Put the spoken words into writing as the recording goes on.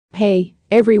Hey,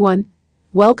 everyone!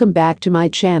 Welcome back to my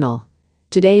channel.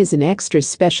 Today is an extra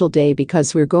special day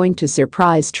because we're going to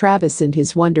surprise Travis and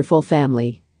his wonderful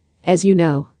family. As you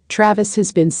know, Travis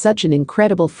has been such an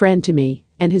incredible friend to me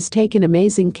and has taken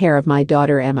amazing care of my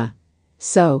daughter Emma.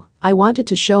 So, I wanted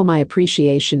to show my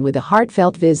appreciation with a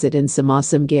heartfelt visit and some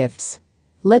awesome gifts.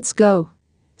 Let's go!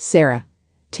 Sarah.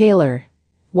 Taylor.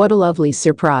 What a lovely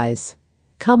surprise.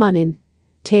 Come on in.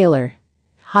 Taylor.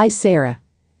 Hi Sarah.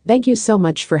 Thank you so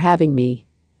much for having me.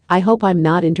 I hope I'm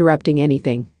not interrupting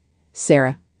anything.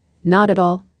 Sarah. Not at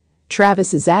all.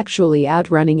 Travis is actually out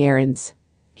running errands.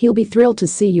 He'll be thrilled to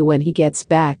see you when he gets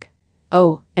back.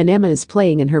 Oh, and Emma is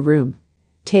playing in her room.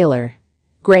 Taylor.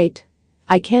 Great.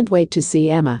 I can't wait to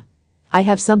see Emma. I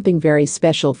have something very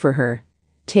special for her.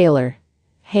 Taylor.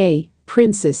 Hey,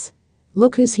 princess.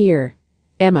 Look who's here.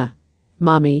 Emma.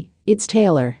 Mommy, it's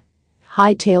Taylor.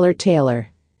 Hi Taylor. Taylor.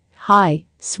 Hi,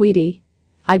 sweetie.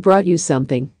 I brought you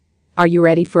something. Are you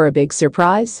ready for a big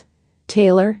surprise?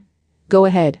 Taylor. Go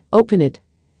ahead, open it.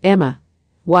 Emma.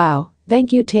 Wow,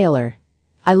 thank you Taylor.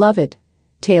 I love it.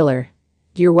 Taylor.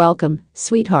 You're welcome,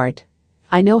 sweetheart.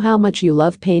 I know how much you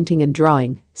love painting and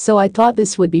drawing, so I thought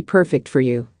this would be perfect for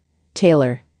you.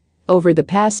 Taylor. Over the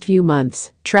past few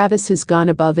months, Travis has gone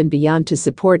above and beyond to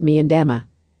support me and Emma.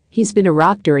 He's been a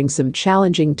rock during some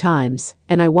challenging times,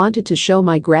 and I wanted to show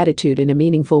my gratitude in a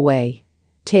meaningful way.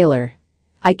 Taylor.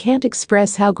 I can't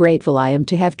express how grateful I am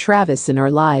to have Travis in our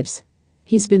lives.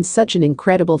 He's been such an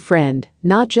incredible friend,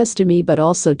 not just to me but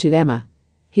also to Emma.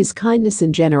 His kindness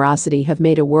and generosity have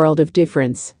made a world of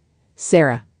difference.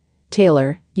 Sarah.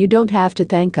 Taylor, you don't have to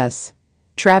thank us.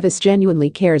 Travis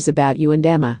genuinely cares about you and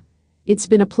Emma. It's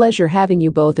been a pleasure having you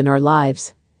both in our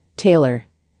lives. Taylor.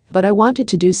 But I wanted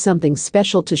to do something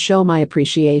special to show my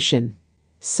appreciation.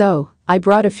 So, I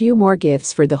brought a few more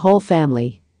gifts for the whole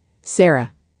family.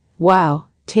 Sarah. Wow,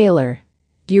 Taylor.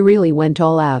 You really went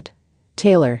all out.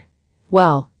 Taylor.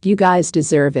 Well, you guys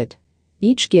deserve it.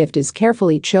 Each gift is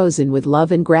carefully chosen with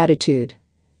love and gratitude.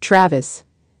 Travis.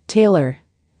 Taylor.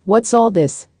 What's all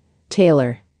this?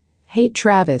 Taylor. Hey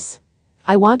Travis.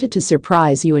 I wanted to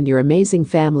surprise you and your amazing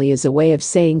family as a way of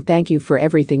saying thank you for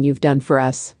everything you've done for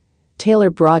us. Taylor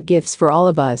brought gifts for all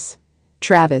of us.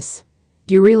 Travis.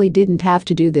 You really didn't have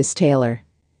to do this Taylor.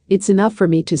 It's enough for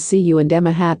me to see you and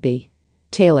Emma happy.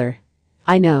 Taylor.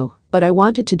 I know, but I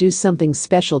wanted to do something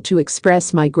special to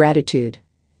express my gratitude.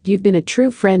 You've been a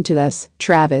true friend to us,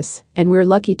 Travis, and we're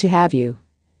lucky to have you.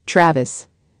 Travis.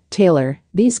 Taylor,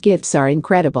 these gifts are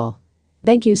incredible.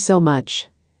 Thank you so much.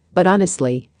 But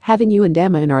honestly, having you and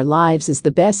Emma in our lives is the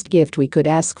best gift we could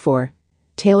ask for.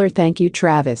 Taylor. Thank you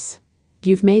Travis.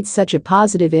 You've made such a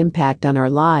positive impact on our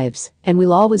lives, and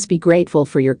we'll always be grateful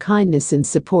for your kindness and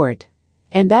support.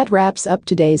 And that wraps up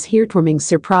today's Heartwarming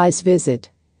surprise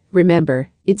visit. Remember,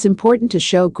 it's important to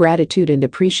show gratitude and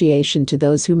appreciation to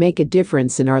those who make a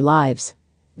difference in our lives.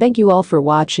 Thank you all for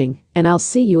watching, and I'll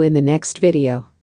see you in the next video.